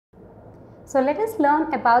So let us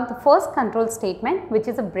learn about the first control statement, which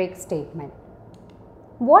is a break statement.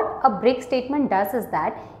 What a break statement does is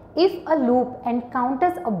that if a loop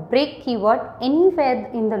encounters a break keyword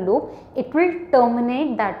anywhere in the loop, it will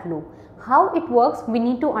terminate that loop. How it works, we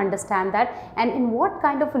need to understand that, and in what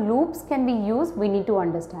kind of loops can be used, we need to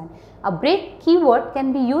understand. A break keyword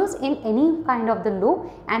can be used in any kind of the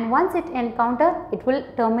loop, and once it encounters, it will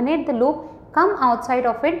terminate the loop, come outside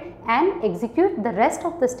of it and execute the rest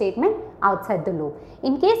of the statement outside the loop.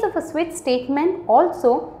 In case of a switch statement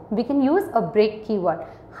also, we can use a break keyword.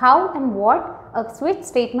 How and what a switch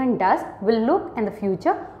statement does will look in the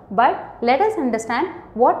future, but let us understand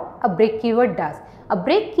what a break keyword does. A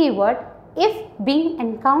break keyword, if being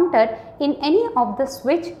encountered in any of the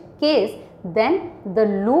switch case, then the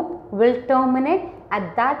loop will terminate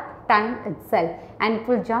at that time itself and it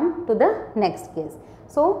will jump to the next case.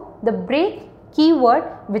 So the break keyword,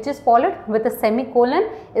 which is followed with a semicolon,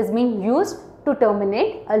 is being used to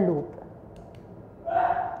terminate a loop.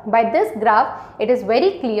 By this graph, it is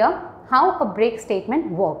very clear how a break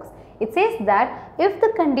statement works. It says that if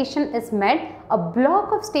the condition is met, a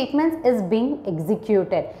block of statements is being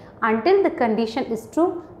executed. Until the condition is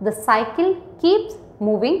true, the cycle keeps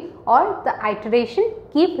moving or the iteration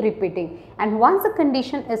keep repeating, and once the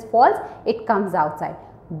condition is false, it comes outside.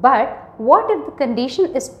 But what if the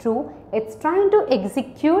condition is true? It's trying to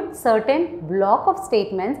execute certain block of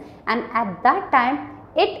statements, and at that time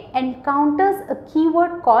it encounters a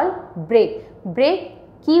keyword called break. Break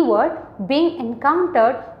keyword being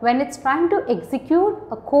encountered when it's trying to execute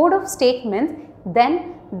a code of statements,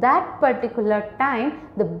 then that particular time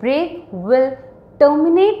the break will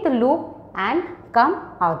terminate the loop and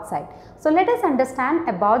come outside. So let us understand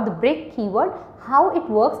about the break keyword, how it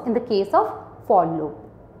works in the case of for loop.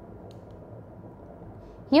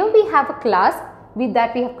 Here we have a class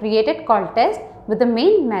that we have created called test with the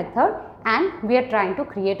main method, and we are trying to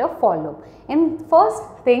create a for loop. In first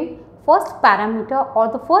parameter or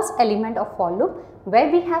the first element of for loop, where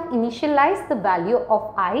we have initialized the value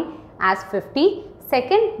of I as 50.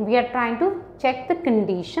 Second, we are trying to check the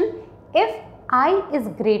condition if I is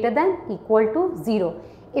greater than equal to 0.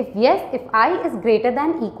 If yes, if I is greater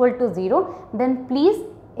than equal to 0, then please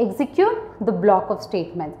execute the block of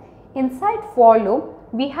statements. Inside for loop,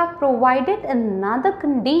 we have provided another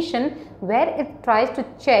condition where it tries to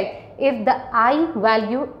check if the I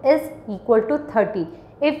value is equal to 30.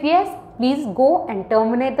 If yes, please go and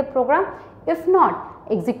terminate the program. If not,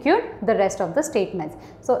 execute the rest of the statements.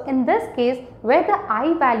 So in this case, where the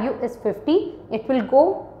I value is 50, it will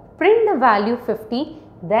go print the value 50,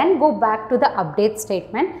 then go back to the update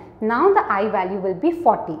statement. Now the I value will be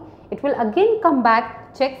 40. It will again come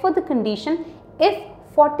back, check for the condition if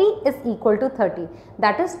 40 is equal to 30,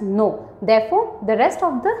 that is no. Therefore, the rest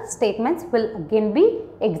of the statements will again be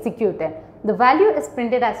executed. The value is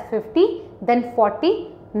printed as 50, then 40.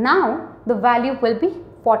 Now the value will be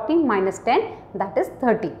 40 minus 10, that is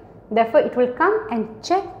 30. Therefore, it will come and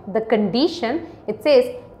check the condition. It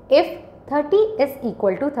says if 30 is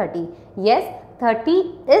equal to 30. Yes, 30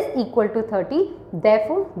 is equal to 30.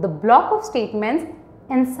 Therefore, the block of statements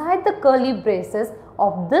inside the curly braces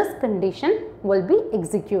of this condition will be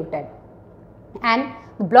executed. And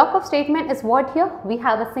the block of statement is what here? We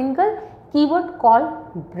have a single keyword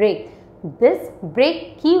called break. This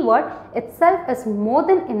break keyword itself is more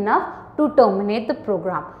than enough to terminate the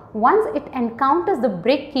program. Once it encounters the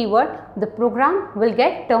break keyword, the program will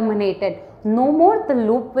get terminated. No more the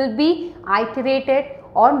loop will be iterated,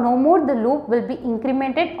 or no more the loop will be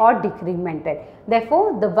incremented or decremented.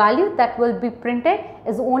 Therefore, the value that will be printed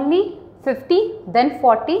is only 50, then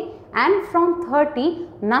 40, and from 30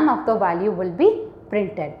 none of the value will be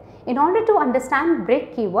printed. In order to understand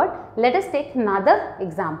break keyword, let us take another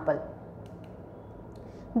example.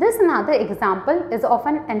 This another example is of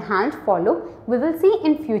an enhanced for loop. We will see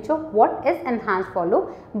in future what is enhanced for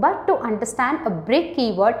loop, but to understand a break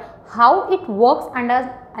keyword, how it works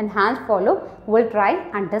under enhanced for loop, we'll try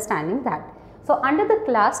understanding that. So under the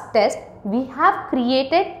class test, we have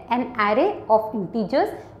created an array of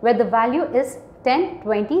integers where the value is 10,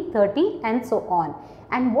 20, 30 and so on.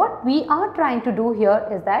 And what we are trying to do here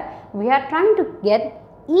is that we are trying to get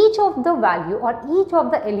each of the value or each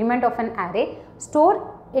of the element of an array,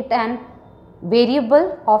 store it an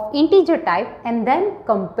variable of integer type and then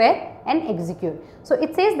compare and execute. So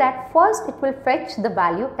it says that first it will fetch the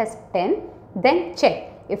value as 10, then check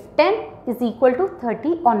if 10 is equal to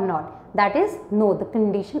 30 or not. That is no, the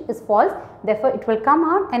condition is false. Therefore, it will come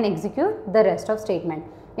out and execute the rest of statement.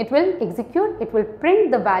 It will execute, it will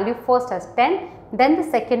print the value first as 10, then the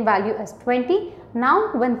second value as 20.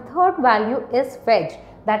 Now when third value is fetched,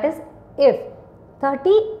 that is if 30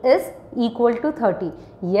 is equal to 30.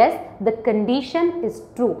 Yes, the condition is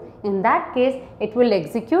true. In that case, it will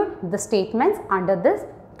execute the statements under this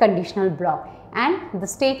conditional block. And the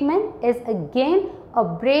statement is again a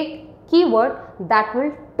break keyword that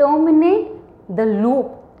will terminate the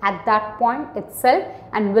loop at that point itself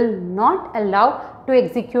and will not allow to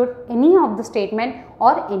execute any of the statement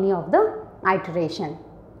or any of the iteration.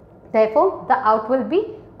 Therefore, the out will be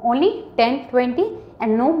only 10, 20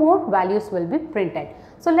 and no more values will be printed.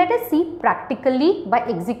 So, let us see practically by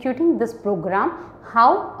executing this program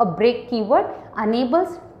how a break keyword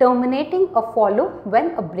enables terminating a for loop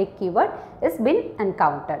when a break keyword is been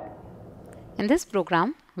encountered. In this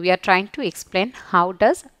program, we are trying to explain how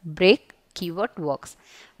does break keyword works.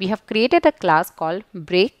 We have created a class called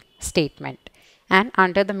break statement, and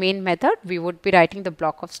under the main method we would be writing the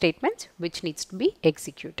block of statements which needs to be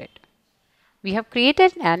executed. We have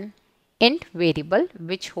created an int variable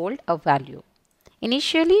which hold a value.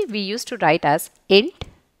 Initially we used to write as int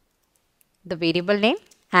the variable name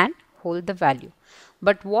and hold the value.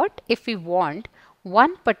 But what if we want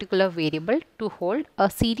one particular variable to hold a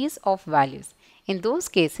series of values? In those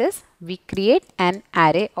cases, we create an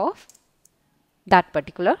array of that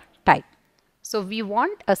particular type. So we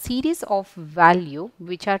want a series of value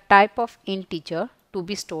which are type of integer to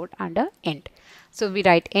be stored under int. So we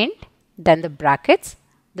write int, then the brackets,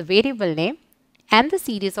 the variable name and the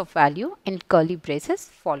series of value in curly braces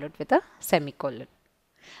followed with a semicolon.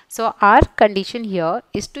 So our condition here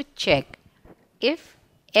is to check if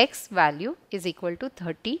x value is equal to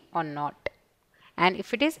 30 or not, and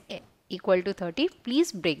if it is equal to 30,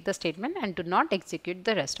 please break the statement and do not execute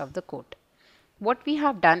the rest of the code. What we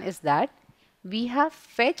have done is that we have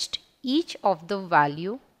fetched each of the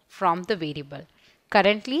value from the variable.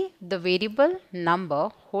 Currently the variable number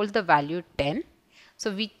holds the value 10.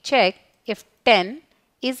 So we check if 10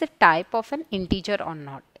 is a type of an integer or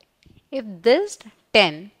not. If this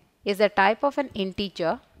 10 is a type of an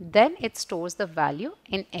integer, then it stores the value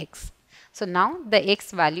in x. So now the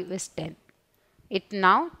x value is 10. It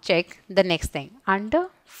now check the next thing. Under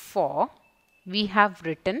for, we have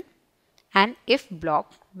written an if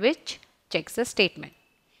block which checks the statement.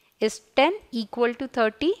 Is 10 equal to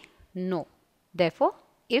 30? No. Therefore,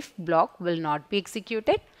 if block will not be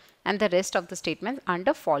executed and the rest of the statements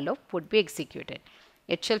under for loop would be executed.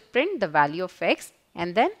 It shall print the value of x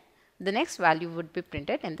and then the next value would be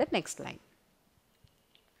printed in the next line.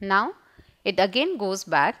 Now, it again goes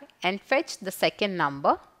back and fetch the second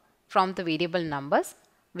number from the variable numbers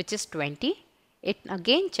which is 20. It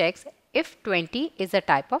again checks if 20 is a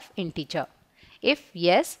type of integer. If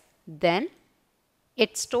yes, then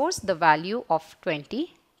it stores the value of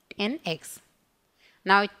 20 in x.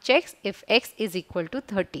 Now it checks if x is equal to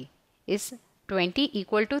 30. Is 20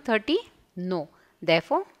 equal to 30? No.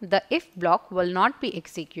 Therefore, the if block will not be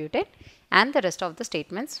executed and the rest of the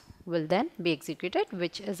statements will then be executed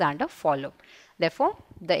which is under for loop. Therefore,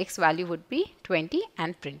 the x value would be 20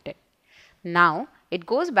 and printed. Now it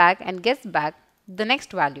goes back and gets back the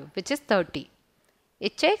next value which is 30.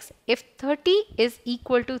 It checks if 30 is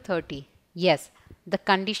equal to 30. Yes, the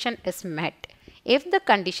condition is met. If the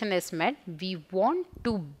condition is met, we want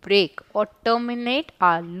to break or terminate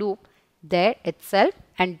our loop there itself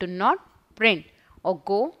and do not print or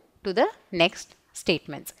go to the next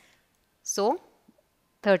statements. So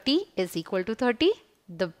 30 is equal to 30.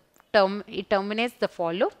 It terminates the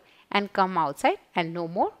for loop and come outside and no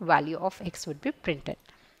more value of x would be printed.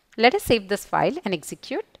 Let us save this file and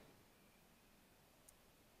execute.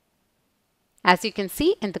 As you can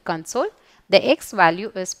see in the console, the x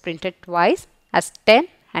value is printed twice as 10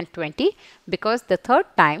 and 20 because the third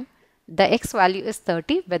time the x value is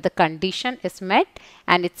 30 where the condition is met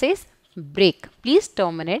and it says break. Please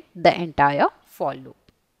terminate the entire for loop.